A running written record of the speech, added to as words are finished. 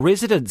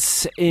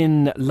Residents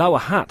in Lower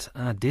Hutt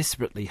are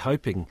desperately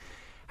hoping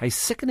a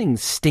sickening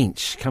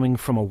stench coming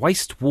from a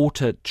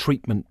wastewater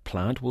treatment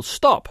plant will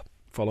stop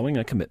following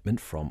a commitment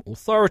from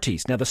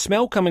authorities. Now, the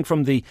smell coming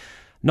from the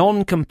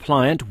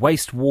non-compliant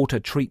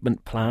wastewater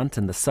treatment plant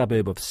in the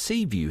suburb of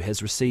Seaview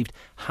has received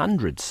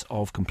hundreds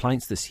of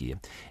complaints this year.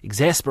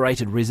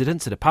 Exasperated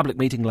residents at a public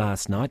meeting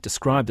last night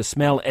described the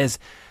smell as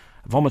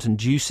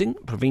vomit-inducing,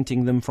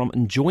 preventing them from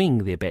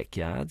enjoying their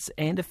backyards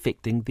and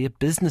affecting their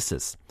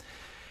businesses.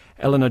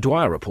 Eleanor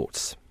Dwyer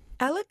reports.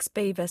 Alex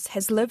Beavis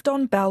has lived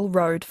on Bell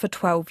Road for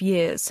 12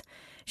 years.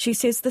 She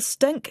says the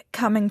stink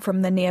coming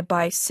from the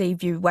nearby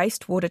Seaview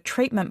wastewater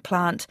treatment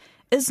plant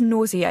is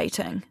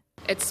nauseating.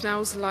 It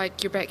smells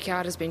like your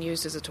backyard has been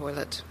used as a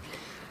toilet.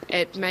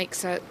 It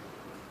makes it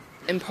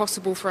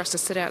impossible for us to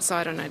sit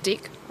outside on our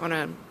deck on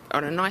a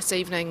nice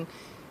evening,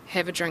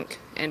 have a drink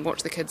and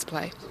watch the kids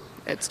play.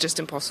 It's just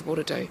impossible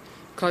to do.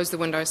 Close the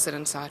windows, sit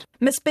inside.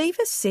 Miss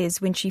Beavis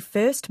says when she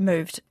first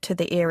moved to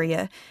the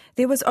area,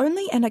 there was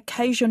only an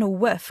occasional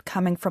whiff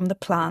coming from the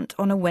plant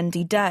on a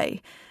windy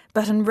day,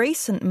 but in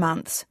recent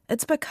months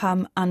it's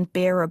become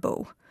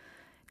unbearable.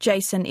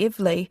 Jason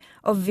Evley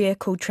of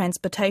vehicle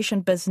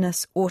transportation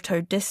business Auto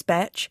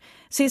Dispatch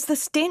says the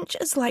stench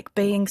is like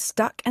being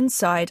stuck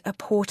inside a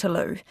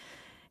portaloo.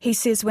 He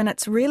says when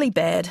it's really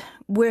bad,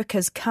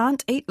 workers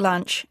can't eat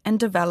lunch and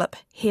develop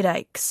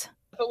headaches.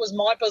 If it was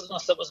my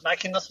business that was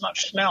making this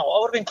much smell, I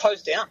would have been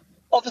closed down.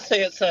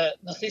 Obviously, it's a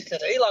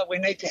necessity, like we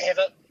need to have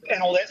it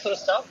and all that sort of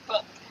stuff,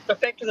 but the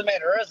fact of the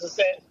matter is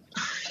that,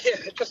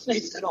 it just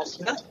needs to not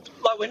smell.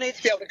 Like, we need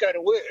to be able to go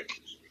to work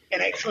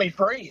and actually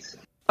breathe.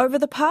 Over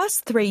the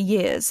past 3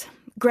 years,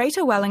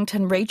 Greater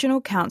Wellington Regional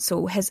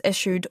Council has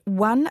issued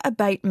 1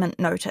 abatement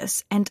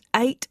notice and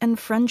 8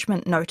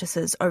 infringement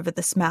notices over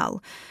the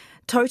smell,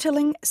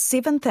 totalling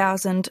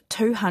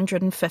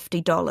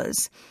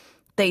 $7,250.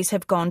 These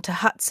have gone to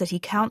Hutt City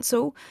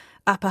Council,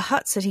 Upper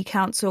Hutt City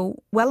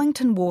Council,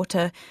 Wellington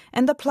Water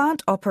and the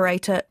plant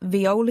operator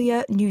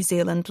Veolia New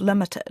Zealand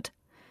Limited.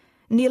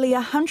 Nearly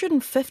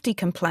 150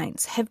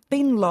 complaints have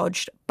been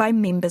lodged by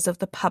members of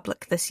the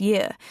public this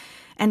year,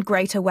 and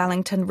Greater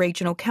Wellington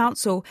Regional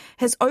Council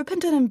has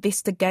opened an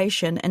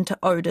investigation into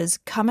odours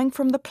coming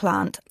from the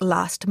plant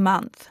last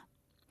month.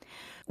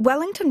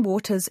 Wellington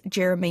Water's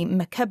Jeremy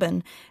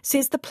McKibben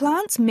says the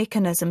plant's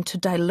mechanism to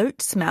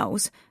dilute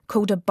smells,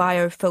 called a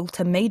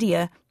biofilter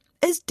media,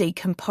 is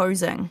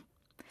decomposing.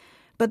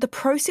 But the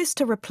process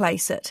to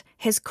replace it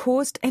has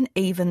caused an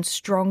even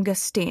stronger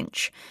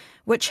stench,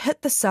 which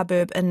hit the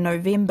suburb in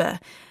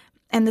November,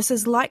 and this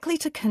is likely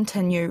to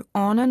continue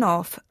on and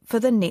off for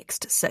the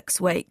next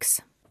 6 weeks.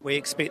 We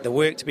expect the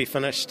work to be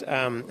finished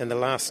in the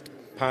last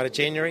part of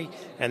January,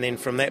 and then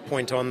from that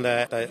point on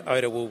the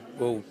odour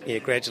will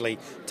gradually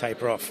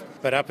taper off.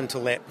 But up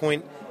until that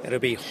point, it'll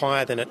be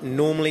higher than it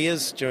normally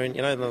is during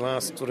the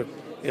last sort of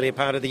earlier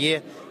part of the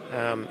year,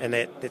 and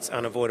that's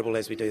unavoidable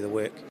as we do the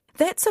work.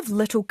 That's of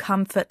little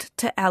comfort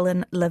to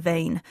Alan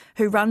Levine,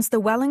 who runs the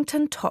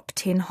Wellington Top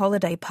 10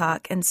 holiday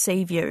park in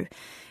Seaview.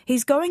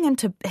 He's going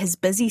into his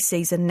busy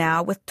season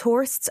now with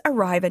tourists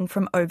arriving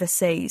from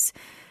overseas.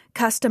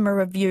 Customer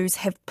reviews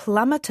have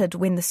plummeted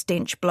when the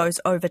stench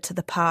blows over to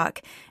the park,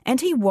 and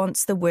he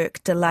wants the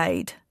work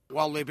delayed.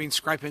 While they've been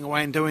scraping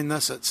away and doing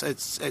this, it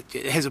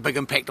has a big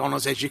impact on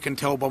us, as you can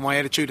tell by my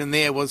attitude in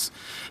there was,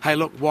 hey,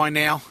 look, why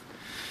now?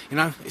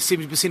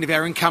 70% of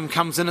our income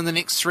comes in the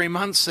next 3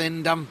 months,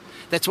 and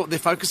that's what they're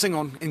focusing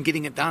on and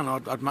getting it done.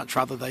 I'd much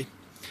rather they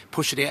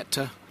push it out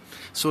to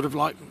sort of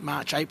like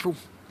March, April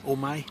or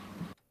May.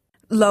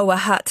 Lower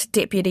Hutt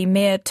Deputy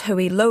Mayor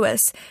Tui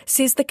Lewis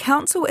says the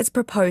council is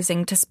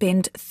proposing to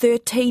spend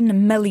 $13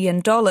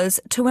 million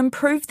to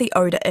improve the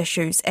odour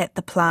issues at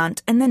the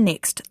plant in the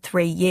next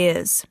 3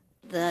 years.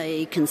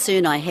 The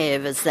concern I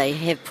have is they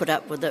have put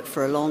up with it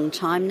for a long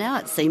time now.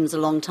 It seems a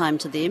long time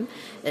to them.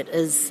 It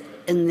is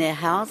in their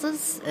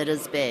houses. It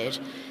is bad.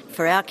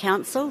 For our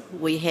council,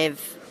 we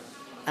have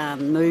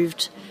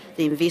moved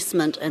the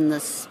investment in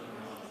this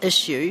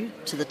issue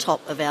to the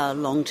top of our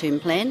long-term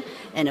plan,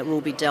 and it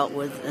will be dealt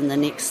with in the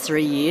next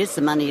 3 years.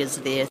 The money is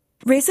there.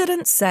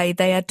 Residents say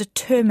they are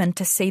determined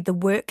to see the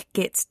work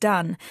gets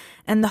done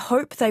in the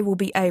hope they will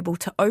be able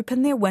to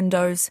open their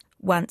windows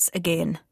once again.